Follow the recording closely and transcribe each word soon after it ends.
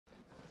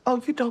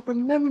Oh, you don't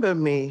remember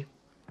me.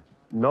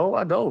 No,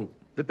 I don't.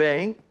 The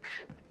bank.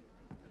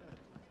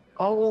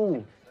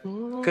 Oh,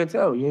 can't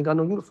tell. You ain't got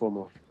no uniform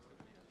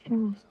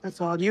on.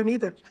 That's all you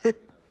neither.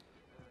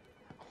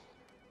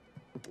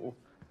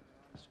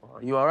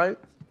 You all right?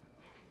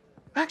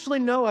 Actually,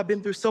 no. I've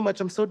been through so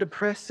much. I'm so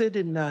depressed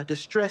and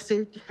distressed,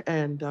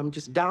 and I'm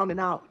just down and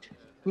out.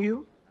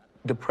 You?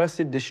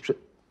 DepressED,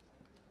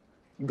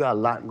 You got a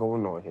lot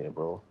going on here,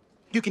 bro.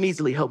 You can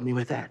easily help me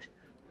with that.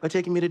 By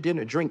taking me to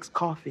dinner, drinks,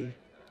 coffee.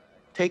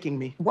 Taking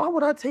me. Why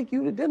would I take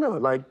you to dinner?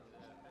 Like,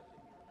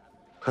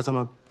 Because I'm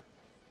a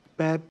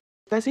bad...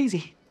 That's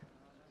easy.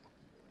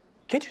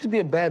 can't you just be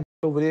a bad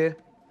over there?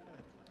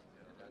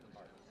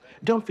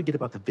 Don't forget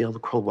about the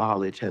Velcro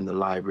wallet and the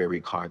library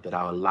card that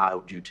I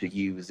allowed you to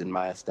use in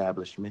my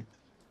establishment.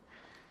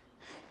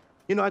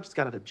 You know, I just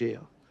got out of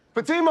jail.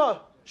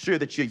 Fatima! Sure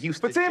that you're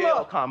used to Fatima!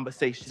 jail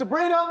conversation.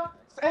 Sabrina!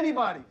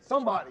 Anybody,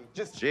 somebody,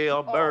 just...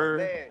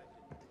 Jailbird. Oh, man.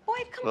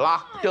 Boyd, come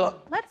Locked on.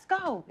 up. Let's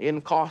go.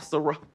 Incarcerated.